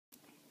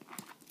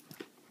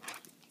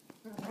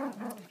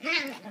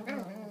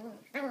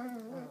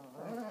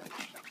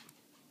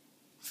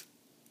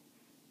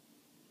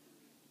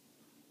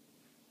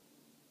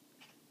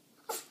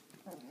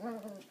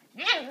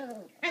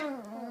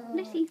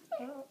Lucy,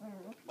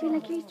 do you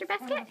like your Easter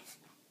basket?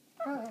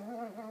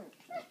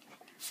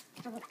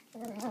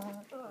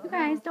 You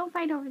guys, don't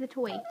fight over the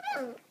toy.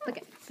 Look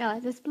at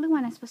Bella. This blue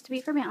one is supposed to be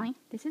for Bentley.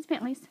 This is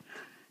Bentley's.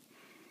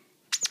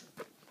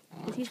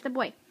 He's the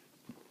boy.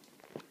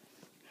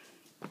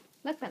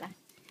 Look, Bella.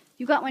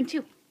 You got one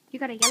too. You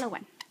got a yellow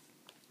one.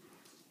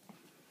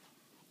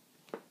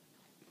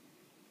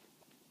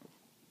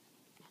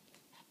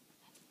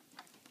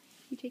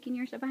 You taking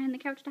yours behind the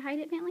couch to hide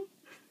it, Bentley?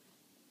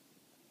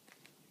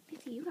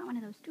 Lucy, you got one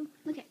of those too.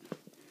 Look at.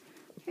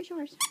 Here's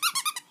yours.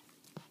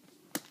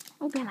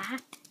 Oh, Bella.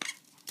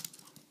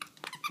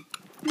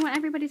 You want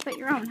everybody's but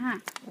your own, huh?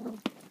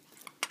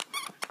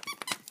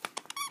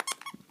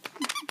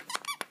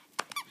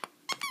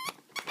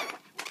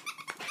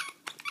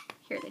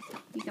 Here, Lucy.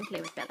 You can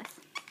play with Bella's.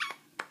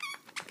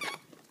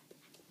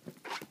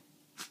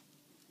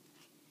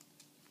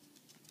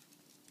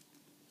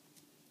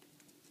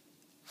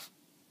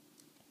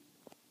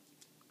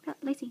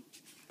 Lacey,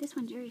 this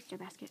one's your Easter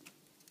basket.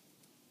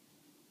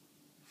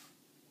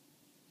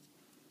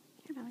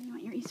 Here, Bella, you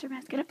want your Easter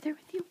basket up there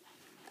with you?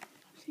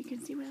 So you can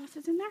see what else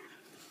is in there.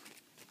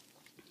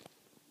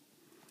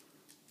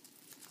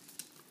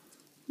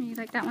 You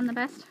like that one the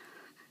best?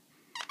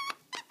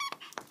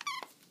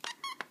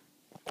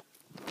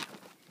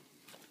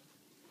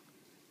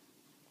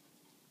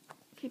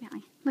 Okay,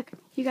 Bentley. Look,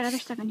 you got other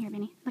stuff in here,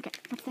 Benny. Look at,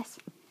 what's this?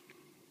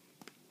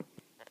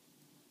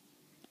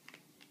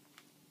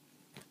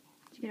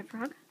 Did you get a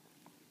frog?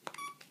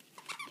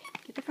 Okay,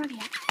 get the froggy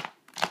out.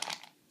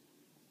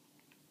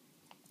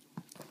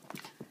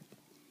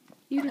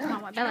 You just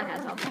want what Bella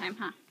has all the time,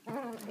 huh?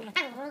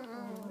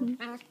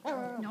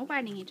 No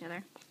biting each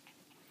other.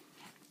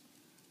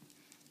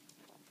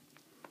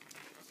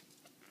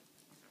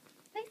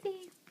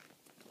 Lacey!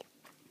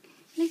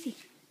 Lacey,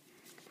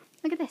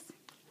 look at this.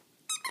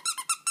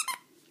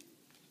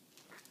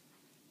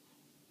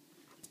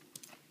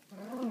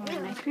 You want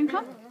an ice cream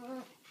cone?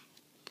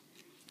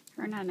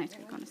 Or not an ice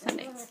cream cone, a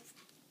sundae.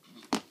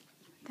 Like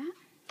that.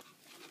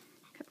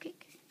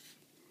 Cupcake.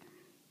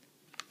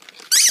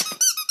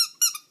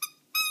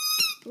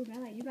 Oh,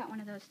 Bella, you got one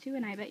of those too,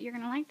 and I bet you're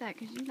going to like that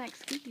because you like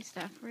squeaky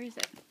stuff. Where is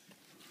it?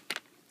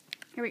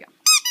 Here we go.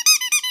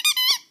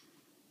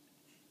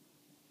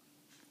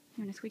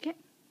 You want to squeak it?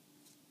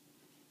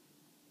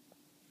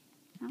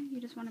 No?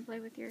 You just want to play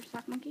with your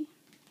sock monkey?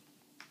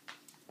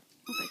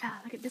 Oh, but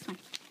Bella, look at this one.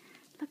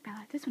 Look,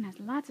 Bella, this one has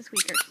lots of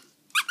squeakers.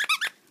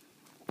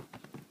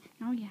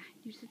 Oh, yeah.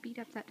 You just beat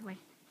up that toy.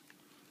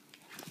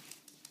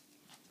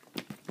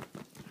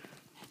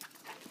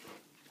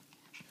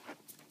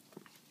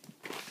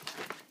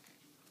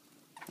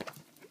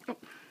 Oh.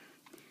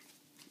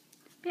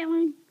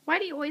 Bentley, why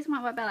do you always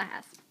want what Bella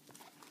has?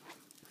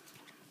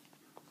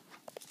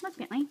 Look,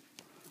 Bentley.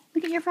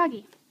 Look at your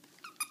froggy.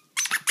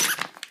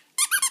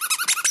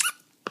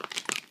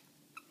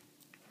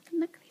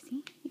 Look,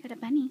 Lacey. You got a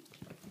bunny.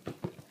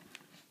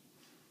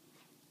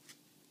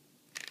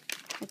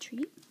 A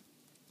treat.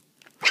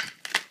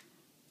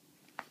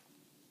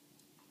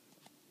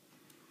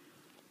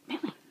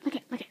 Bentley, look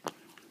it, look it.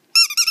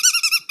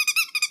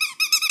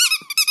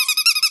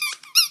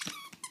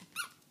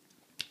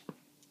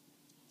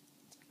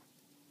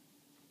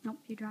 Nope,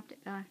 you dropped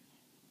it, Bella.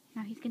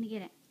 Now he's gonna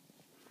get it.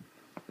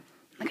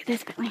 Look at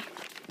this, Bentley.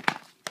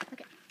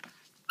 Look it.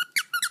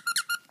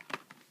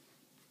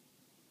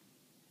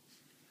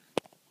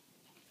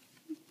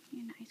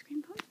 And an ice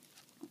cream cone.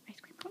 Oh, ice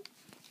cream cone.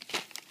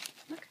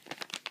 Look.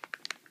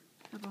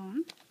 A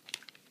bone.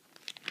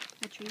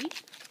 A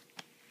treat.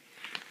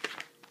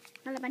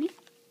 Hello, bunny.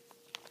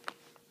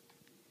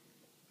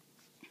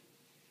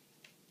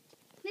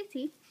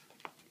 Lacey,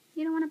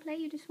 you don't want to play?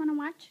 You just want to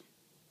watch?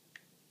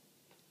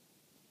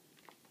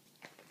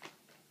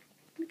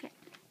 Look at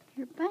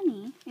your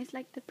bunny is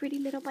like the pretty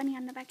little bunny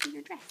on the back of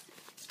your dress.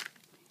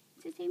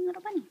 It's the same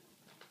little bunny.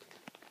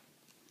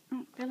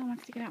 Oh, Bella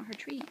wants to get out her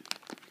treat.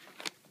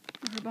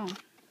 Or her bone.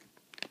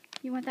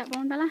 You want that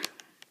bone, Bella?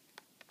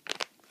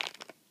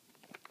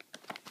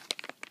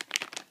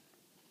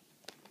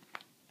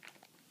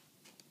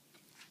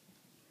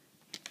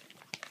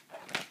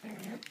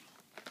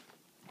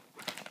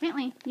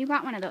 Bentley, you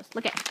got one of those.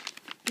 Look at.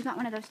 You got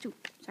one of those too.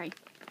 Sorry.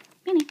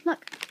 Benny,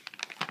 look.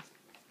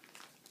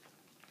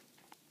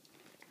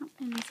 Oh,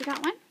 and Lisa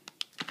got one.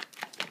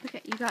 Look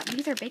at, you got,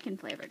 these are bacon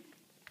flavored.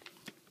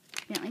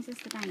 Bentley's is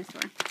the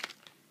dinosaur.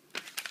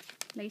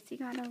 Lacey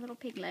got a little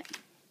piglet.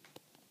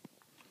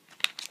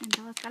 And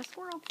Bella's got a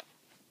squirrel.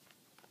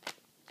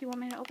 Do you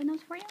want me to open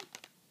those for you?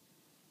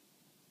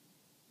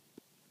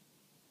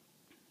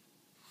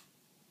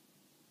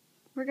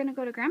 We're going to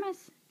go to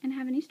Grandma's and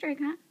have an Easter egg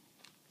hunt.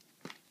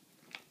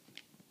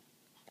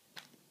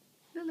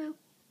 Lulu.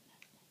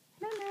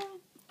 Lulu.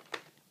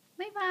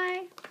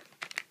 Bye-bye.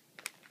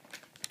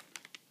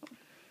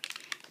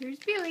 Here's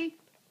Billy.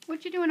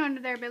 What you doing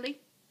under there, Billy?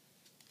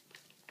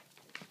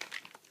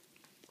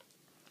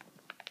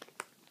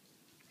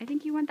 I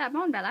think you want that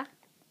bone, Bella.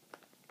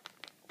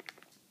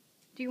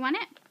 Do you want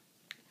it?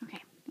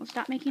 Okay, we'll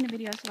stop making a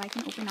video so I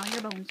can open all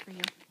your bones for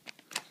you.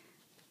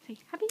 Say,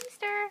 Happy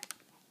Easter.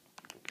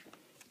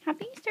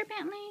 Happy Easter,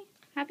 Bentley.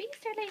 Happy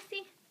Easter,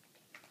 Lacey.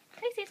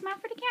 Lacey, smile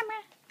for the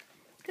camera.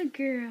 Good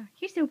girl.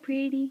 You're so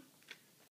pretty.